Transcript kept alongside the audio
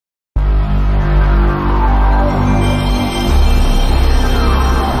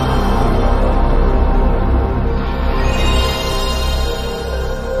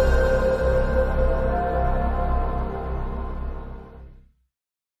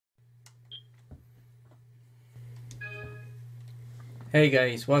Hey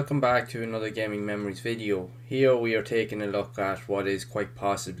guys, welcome back to another Gaming Memories video. Here we are taking a look at what is quite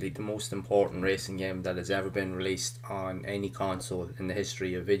possibly the most important racing game that has ever been released on any console in the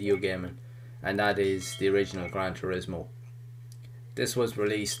history of video gaming, and that is the original Gran Turismo. This was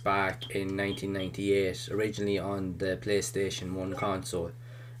released back in 1998, originally on the PlayStation 1 console,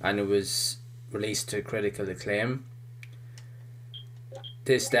 and it was released to critical acclaim.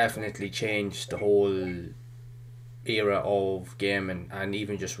 This definitely changed the whole era of gaming and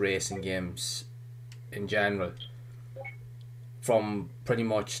even just racing games in general, from pretty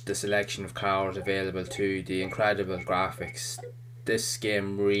much the selection of cars available to the incredible graphics. This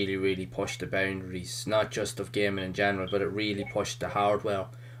game really pushed the boundaries, not just of gaming in general, but it really pushed the hardware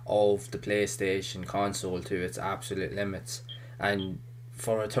of the PlayStation console to its absolute limits. And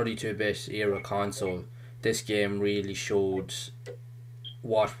for a 32-bit era console, this game really showed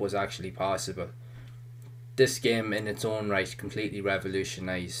what was actually possible. This game in its own right completely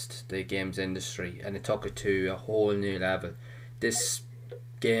revolutionised the games industry, and it took it to a whole new level. This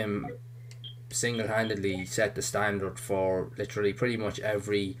game single-handedly set the standard for literally pretty much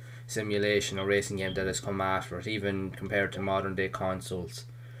every simulation or racing game that has come after it, even compared to modern day consoles.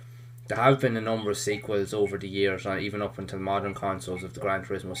 There have been a number of sequels over the years, even up until modern consoles of the Gran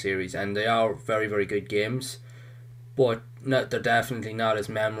Turismo series, and they are very good games, but they're definitely not as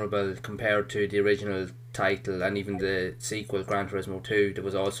memorable compared to the original title and even the sequel Gran Turismo 2 that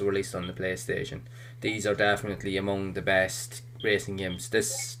was also released on the PlayStation. These are definitely among the best racing games.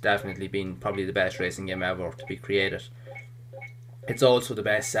 This definitely been probably the best racing game ever to be created. It's also the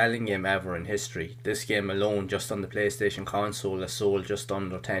best selling game ever in history. This game alone, just on the PlayStation console, has sold just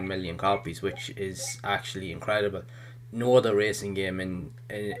under 10 million copies, which is actually incredible. No other racing game in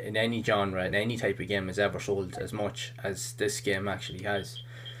any genre, in any type of game, has ever sold as much as this game actually has.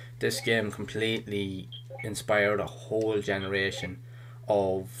 This game completely inspired a whole generation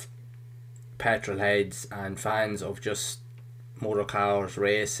of petrol heads and fans of just motor cars,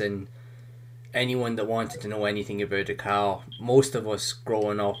 racing, anyone that wanted to know anything about a car. Most of us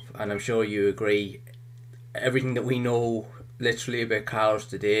growing up, and I'm sure you agree, everything that we know literally about cars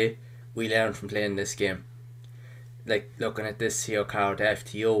today, we learned from playing this game. Like looking at this here car, the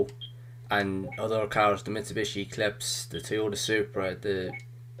FTO, and other cars, the Mitsubishi Eclipse, the Toyota Supra, the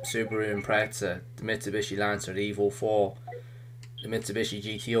Subaru Impreza, the Mitsubishi Lancer, the Evo 4, the Mitsubishi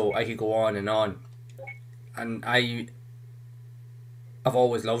GTO. I could go on, and I've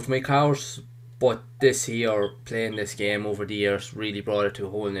always loved my cars, but this here, playing this game over the years, really brought it to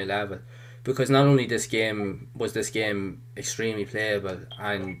a whole new level. Because not only this game extremely playable,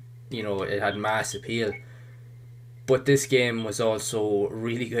 and it had mass appeal, but this game was also a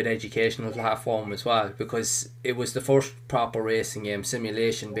really good educational platform as well, because it was the first proper racing game,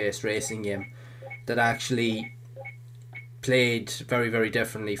 simulation based racing game, that actually played very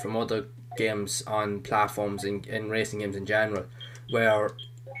differently from other games on platforms in racing games in general, where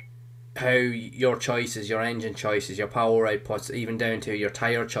how your choices, your engine choices, your power outputs, even down to your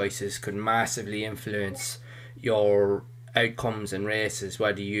tyre choices, could massively influence your outcomes in races,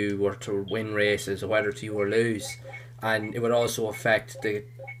 whether you were to win races or whether you were lose. And it would also affect the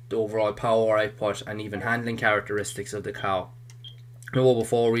overall power output and even handling characteristics of the car. No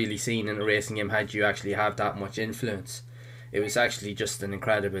before really seen in a racing game had you actually have that much influence. It was actually just an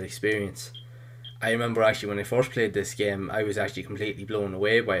incredible experience. I remember actually when I first played this game, I was actually completely blown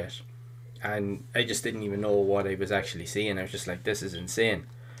away by it, and I just didn't even know what I was actually seeing. I was just like, this is insane.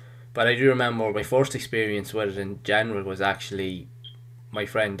 But I do remember my first experience with it in general was actually my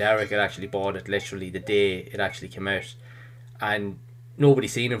friend Derek had actually bought it literally the day it actually came out, and nobody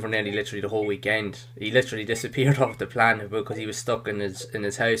seen him for nearly literally the whole weekend. He literally disappeared off the planet because he was stuck in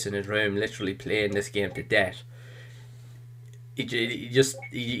his house, in his room, literally playing this game to death. He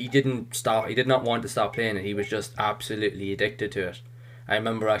didn't stop. He did not want to stop playing it. He was just absolutely addicted to it. I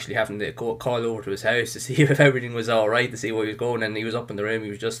remember actually having to call over to his house to see if everything was all right, to see where he was going, and he was up in the room. He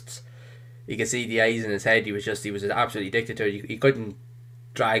was just, you could see the eyes in his head. He was absolutely addicted to it. He couldn't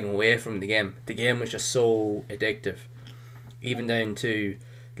drag him away from the game. The game was just so addictive, even down to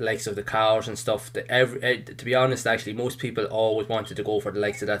the likes of the cars and stuff. To be honest, actually, most people always wanted to go for the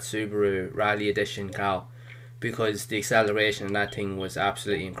likes of that Subaru Rally Edition car, because the acceleration in that thing was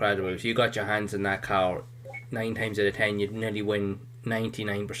absolutely incredible. If you got your hands in that car, 9 times out of 10, you'd nearly win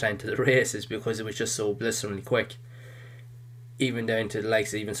 99% of the races, because it was just so blisteringly quick. Even down to the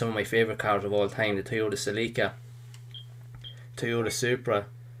likes of even some of my favourite cars of all time, the Toyota Celica, Toyota Supra,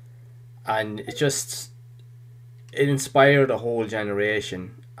 and it inspired a whole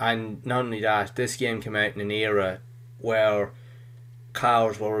generation. And not only that, this game came out in an era where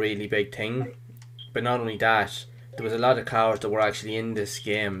cars were a really big thing. But not only that, there was a lot of cars that were actually in this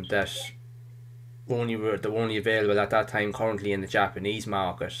game that were only available at that time currently in the Japanese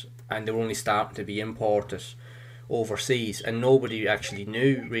market, and they were only starting to be imported overseas, and nobody actually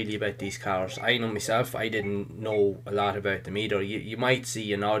knew really about these cars. I know myself, I didn't know a lot about them either. You might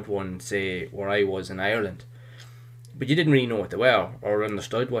see an odd one, say, where I was in Ireland, but you didn't really know what they were or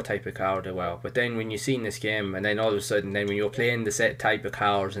understood what type of car they were. But then when you seen this game, and then all of a sudden, then when you're playing the set type of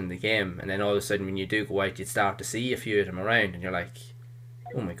cars in the game, and then all of a sudden when you do go out, you'd start to see a few of them around, and you're like,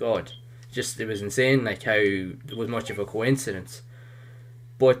 oh my god. Just, it was insane, like, how it was much of a coincidence.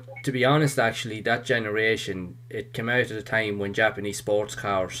 But to be honest, actually, that generation, it came out at a time when Japanese sports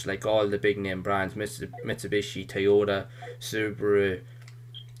cars, like all the big name brands, Mitsubishi, Toyota, Subaru,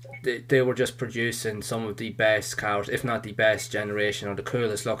 they were just producing some of the best cars, if not the best generation, or the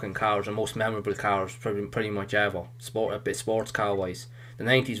coolest looking cars, or most memorable cars pretty much ever, a bit sports car wise. The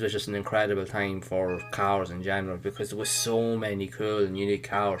 90s was just an incredible time for cars in general, because there was so many cool and unique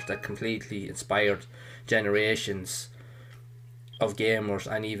cars that completely inspired generations of gamers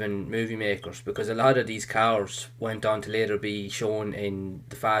and even movie makers, because a lot of these cars went on to later be shown in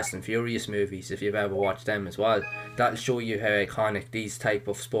the Fast and Furious movies, if you've ever watched them as well. That'll show you how iconic these type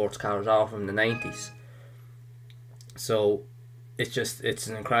of sports cars are from the 90s. So it's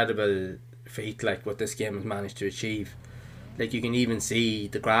an incredible feat, like, what this game has managed to achieve. Like, you can even see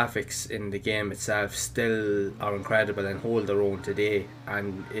the graphics in the game itself still are incredible and hold their own today,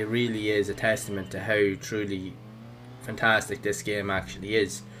 and it really is a testament to how truly fantastic this game actually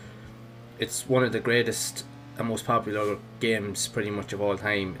is. It's one of the greatest and most popular games pretty much of all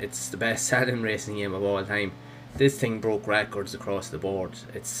time. It's the best selling racing game of all time. This thing broke records across the board.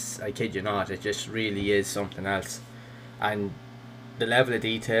 I kid you not, it just really is something else. And the level of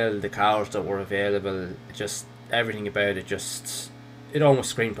detail, the cars that were available, just everything about it, it almost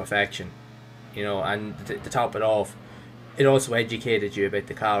screamed perfection, and to top it off, it also educated you about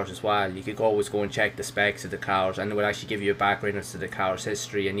the cars as well. You could always go and check the specs of the cars, and it would actually give you a background as to the car's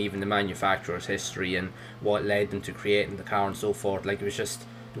history and even the manufacturer's history and what led them to creating the car and so forth. Like, there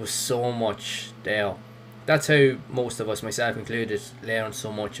was so much there. That's how most of us, myself included, learn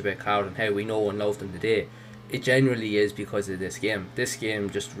so much about cars and how we know and love them today. It generally is because of this game. This game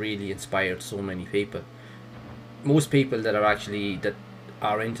just really inspired so many people. Most people that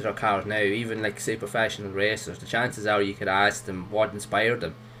are into their cars now, even like, say, professional racers, the chances are you could ask them what inspired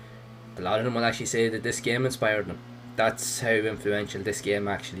them. A lot of them will actually say that this game inspired them. That's how influential this game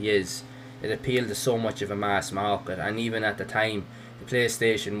actually is. It appealed to so much of a mass market, and even at the time, the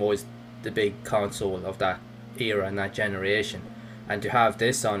PlayStation was the big console of that era and that generation. And to have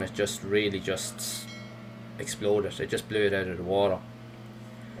this on it just really just exploded. It just blew it out of the water.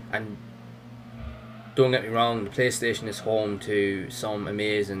 And don't get me wrong, the PlayStation is home to some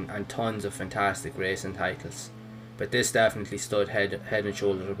amazing and tons of fantastic racing titles, but this definitely stood head and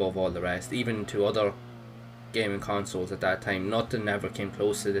shoulders above all the rest. Even to other gaming consoles at that time, nothing ever came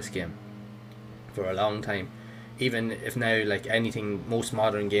close to this game for a long time. Even if now, like anything, most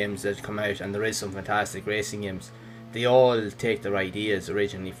modern games that come out, and there is some fantastic racing games, they all take their ideas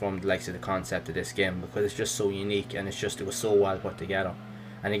originally from the likes of the concept of this game, because it's just so unique and it was so well put together.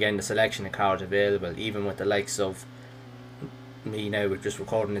 And again, the selection of cars available, even with the likes of me now with just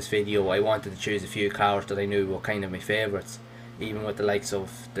recording this video, I wanted to choose a few cars that I knew were kind of my favourites, even with the likes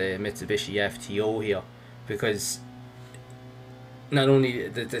of the Mitsubishi FTO here, because not only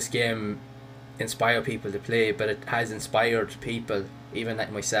did this game inspire people to play, but it has inspired people, even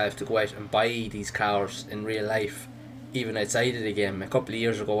like myself, to go out and buy these cars in real life, even outside of the game. A couple of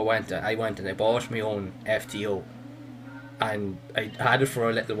years ago, I went and I bought my own FTO, and I had it for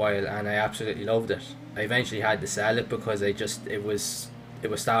a little while and I absolutely loved it. I eventually had to sell it because it was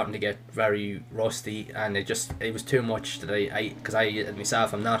starting to get very rusty, and it was too much that because I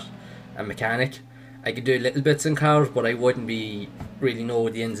myself, I'm not a mechanic. I could do little bits in cars, but I wouldn't really know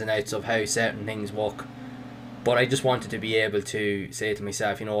the ins and outs of how certain things work. But I just wanted to be able to say to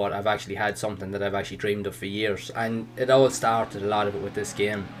myself, you know what, I've actually had something that I've actually dreamed of for years. And it all started, a lot of it, with this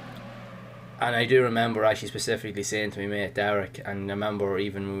game. And I do remember actually specifically saying to my mate Derek, and I remember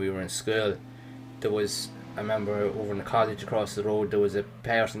even when we were in school, I remember over in the college across the road, there was a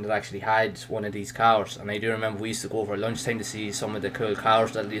person that actually had one of these cars, and I do remember we used to go over at lunchtime to see some of the cool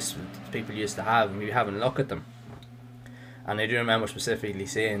cars that people used to have, and we were having a look at them. And I do remember specifically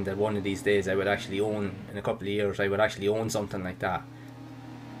saying that one of these days I would actually own, in a couple of years, I would actually own something like that.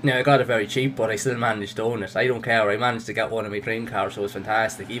 Now, I got it very cheap, but I still managed to own it. I don't care. I managed to get one of my dream cars, so it was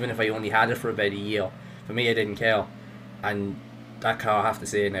fantastic. Even if I only had it for about a year, for me, I didn't care. And that car, I have to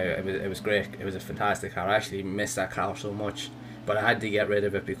say now, it was great. It was a fantastic car. I actually missed that car so much. but I had to get rid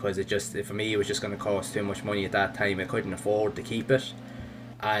of it because it just, for me, it was just going to cost too much money at that time. I couldn't afford to keep it,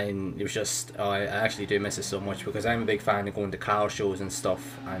 and it was just, oh, I actually do miss it so much because I'm a big fan of going to car shows and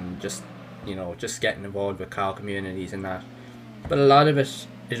stuff, and just, you know, just getting involved with car communities and that. But a lot of it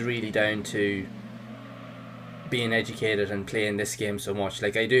is really down to being educated and playing this game so much.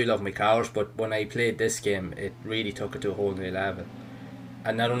 Like, I do love my cars, but when I played this game, it really took it to a whole new level.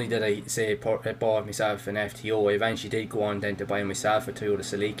 And not only did I bought myself an FTO, I eventually did go on then to buy myself a Toyota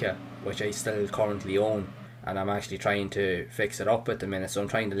Celica, which I still currently own, and I'm actually trying to fix it up at the minute, so I'm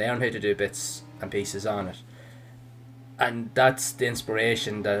trying to learn how to do bits and pieces on it. And that's the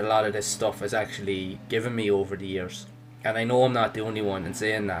inspiration that a lot of this stuff has actually given me over the years. And I know I'm not the only one in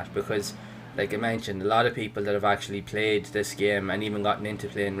saying that, because like I mentioned, a lot of people that have actually played this game and even gotten into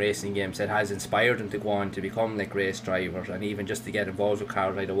playing racing games, it has inspired them to go on to become like race drivers, and even just to get involved with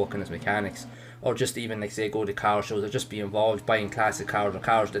cars, either working as mechanics, or just even like say go to car shows, or just be involved buying classic cars or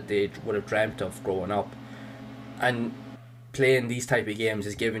cars that they would have dreamt of growing up. And playing these type of games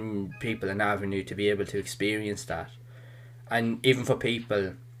is giving people an avenue to be able to experience that. And even for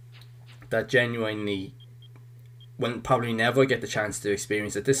people that genuinely will probably never get the chance to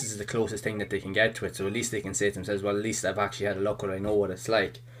experience it, this is the closest thing that they can get to it, so at least they can say to themselves, well, at least I've actually had a look, or I know what it's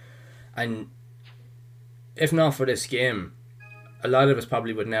like. And if not for this game, a lot of us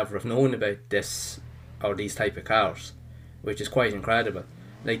probably would never have known about this or these type of cars, which is quite incredible.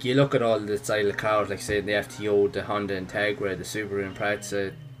 Like, you look at all the style of cars, like say the FTO, the Honda Integra, the Subaru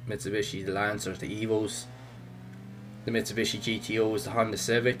Impreza, Mitsubishi, the Lancers, the Evos, the Mitsubishi GTOs, the Honda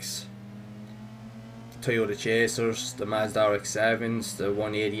Civics, Toyota Chasers, the Mazda RX-7s, the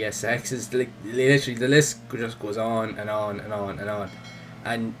 180SXs, literally the list just goes on and on and on and on.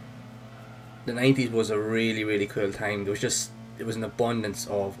 And the 90s was a really, really cool time. There was an abundance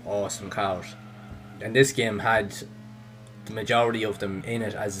of awesome cars, and this game had the majority of them in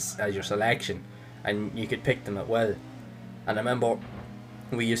it as your selection, and you could pick them at will. And I remember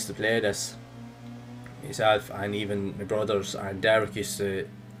we used to play this, myself and even my brothers, and Derek used to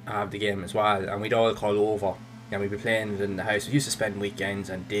have the game as well, and we'd all call over and we'd be playing it in the house. We used to spend weekends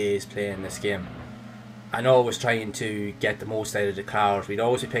and days playing this game, and always trying to get the most out of the cars. We'd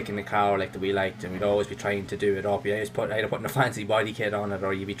always be picking the car like that we liked, and we'd always be trying to do it up. You'd either putting a fancy body kit on it,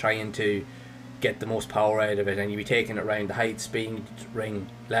 or you'd be trying to get the most power out of it, and you'd be taking it around the height, speed, ring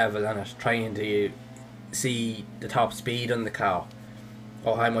level on it, trying to see the top speed on the car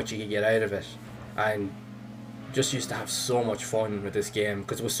or how much you could get out of it. And just used to have so much fun with this game,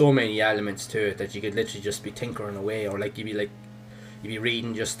 because there was so many elements to it that you could literally just be tinkering away, or like you'd be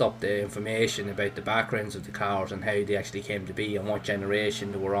reading just up the information about the backgrounds of the cars and how they actually came to be and what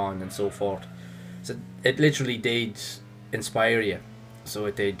generation they were on and so forth. So it literally did inspire you, so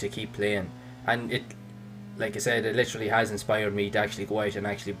it did, to keep playing. And it, like I said, it literally has inspired me to actually go out and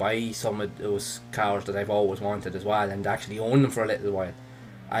actually buy some of those cars that I've always wanted as well, and actually own them for a little while.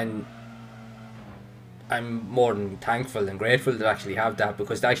 And I'm more than thankful and grateful to actually have that,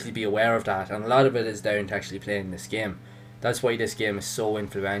 because to actually be aware of that, and a lot of it is down to actually playing this game. That's why this game is so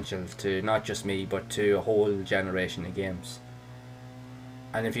influential to not just me, but to a whole generation of games.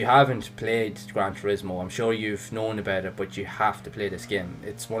 And if you haven't played Gran Turismo, I'm sure you've known about it, but you have to play this game.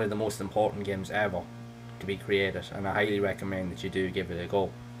 It's one of the most important games ever to be created, and I highly recommend that you do give it a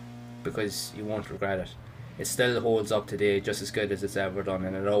go, because you won't regret it. It still holds up today just as good as it's ever done,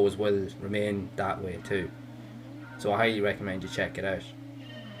 and it always will remain that way too. So I highly recommend you check it out.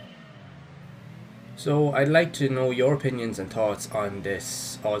 So I'd like to know your opinions and thoughts on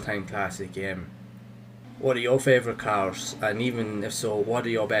this all-time classic game. What are your favourite cars, and even if so, what are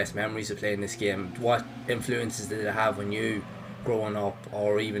your best memories of playing this game? What influences did it have on you growing up,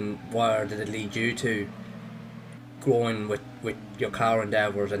 or even where did it lead you to growing with your car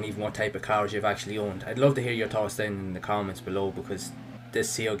endeavours, and even what type of cars you've actually owned? I'd love to hear your thoughts down in the comments below, because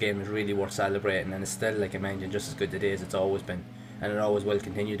this CO game is really worth celebrating, and it's still, like I mentioned, just as good today as it's always been, and it always will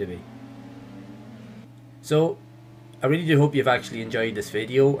continue to be. So I really do hope you've actually enjoyed this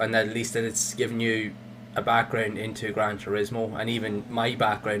video, and that at least that it's given you a background into Gran Turismo, and even my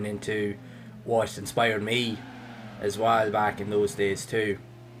background into what inspired me as well back in those days too,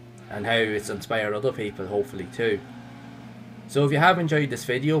 and how it's inspired other people hopefully too. So if you have enjoyed this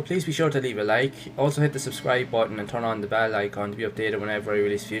video, please be sure to leave a like. Also hit the subscribe button and turn on the bell icon to be updated whenever I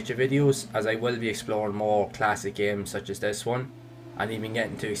release future videos, as I will be exploring more classic games such as this one, and even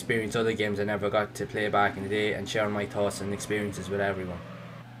getting to experience other games I never got to play back in the day, and share my thoughts and experiences with everyone.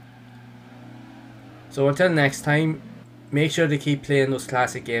 So until next time, make sure to keep playing those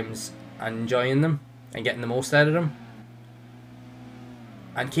classic games and enjoying them and getting the most out of them,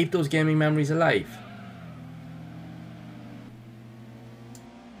 and keep those gaming memories alive.